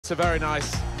It's a very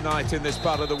nice night in this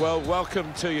part of the world.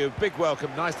 Welcome to you, big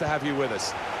welcome, nice to have you with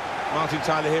us. Martin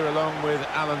Tyler here along with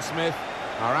Alan Smith.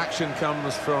 Our action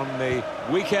comes from the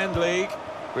Weekend League.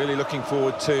 Really looking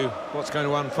forward to what's going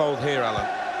to unfold here, Alan.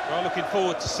 Well, looking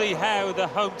forward to see how the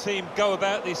home team go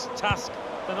about this task.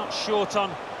 They're not short on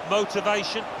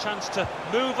motivation, chance to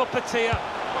move up a tier.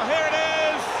 Well, here it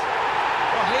is!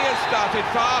 Well, he has started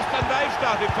fast and they've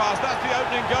started fast. That's the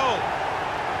opening goal.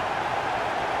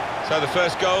 So the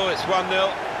first goal, it's 1-0.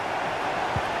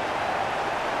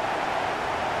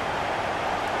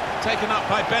 Taken up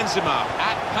by Benzema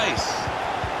at pace.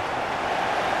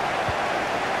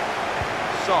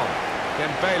 Son,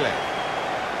 Dembele.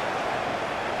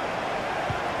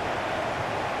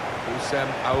 Houssem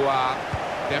Aouar,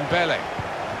 Dembele.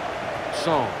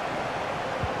 Son.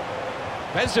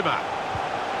 Benzema.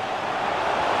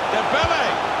 Dembele.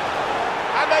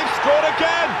 And they've scored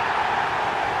again.